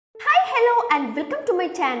Hello and welcome to my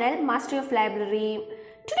channel Mastery of Library.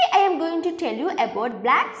 Today I am going to tell you about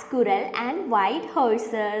black squirrel and white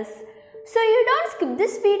horses. So you don't skip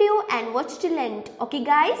this video and watch till end, okay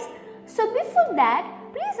guys? So before that,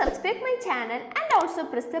 please subscribe my channel and also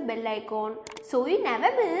press the bell icon so you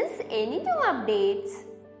never miss any new updates.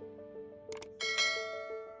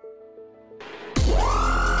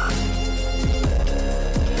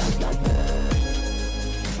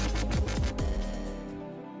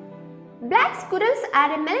 Black squirrels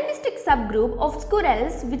are a melanistic subgroup of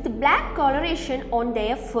squirrels with black coloration on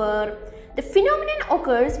their fur. The phenomenon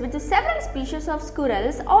occurs with several species of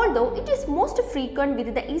squirrels, although it is most frequent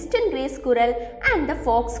with the eastern grey squirrel and the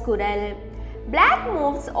fox squirrel. Black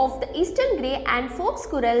morphs of the eastern grey and fox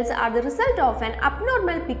squirrels are the result of an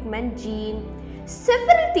abnormal pigment gene.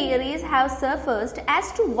 Several theories have surfaced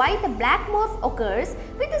as to why the black morph occurs,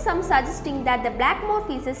 with some suggesting that the black morph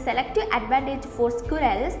is a selective advantage for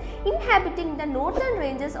squirrels inhabiting the northern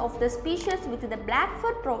ranges of the species, with the black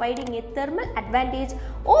fur providing a thermal advantage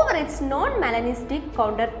over its non-melanistic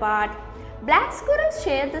counterpart. Black squirrels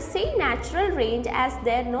share the same natural range as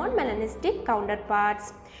their non-melanistic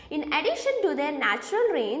counterparts. In addition to their natural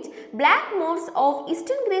range, black morphs of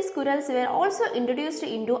eastern grey squirrels were also introduced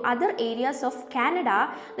into other areas of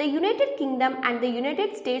Canada, the United Kingdom and the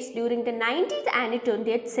United States during the 19th and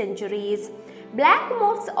 20th centuries. Black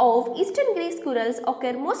morphs of eastern grey squirrels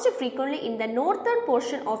occur most frequently in the northern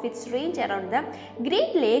portion of its range around the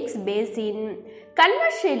Great Lakes Basin.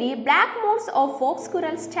 Conversely, black morphs of fox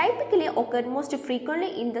squirrels typically occur most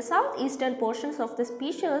frequently in the southeastern portions of the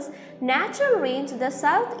species' natural range, the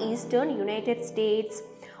southeastern United States.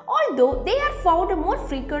 Although they are found more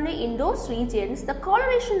frequently in those regions, the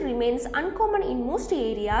coloration remains uncommon in most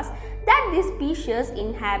areas that these species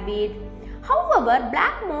inhabit. However,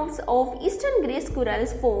 black morphs of eastern grey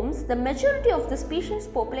squirrels forms the majority of the species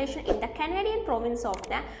population in the Canadian province of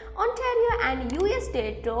the Ontario and US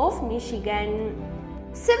state of Michigan.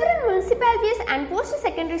 Several municipalities and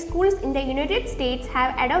post-secondary schools in the United States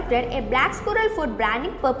have adopted a black squirrel for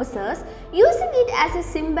branding purposes, using it as a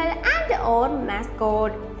symbol and/or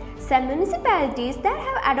mascot. Some municipalities that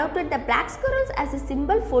have adopted the black squirrels as a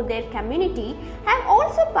symbol for their community have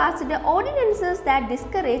also passed ordinances that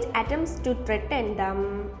discourage attempts to threaten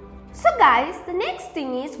them. So guys, the next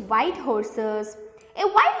thing is white horses. A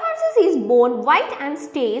white horse is born white and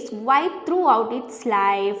stays white throughout its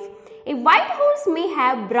life. A white horse may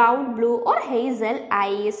have brown, blue or hazel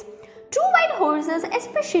eyes. True white horses,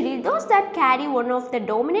 especially those that carry one of the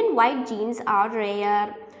dominant white genes, are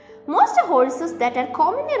rare. Most horses that are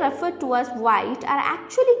commonly referred to as white are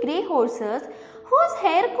actually grey horses whose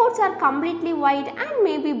hair coats are completely white and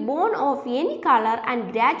may be born of any color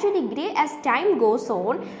and gradually grey as time goes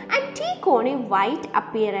on and take on a white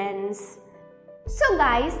appearance. So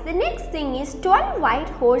guys, the next thing is 12 white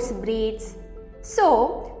horse breeds.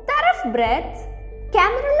 So, thoroughbreds,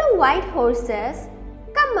 Camarillo white horses,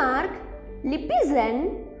 Camargue,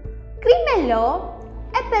 Lipizan, Cremello,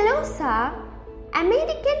 Appaloosa,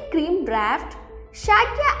 American Cream Draft,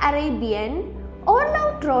 Shagya Arabian,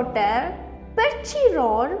 Orlow Trotter,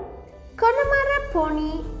 Percheron, Connemara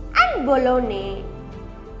Pony and Bologna.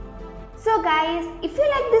 So guys, if you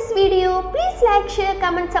like this video, please like, share,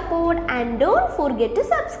 comment, support and don't forget to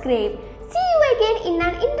subscribe. See you again in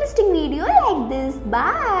an interesting video like this.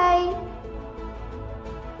 Bye.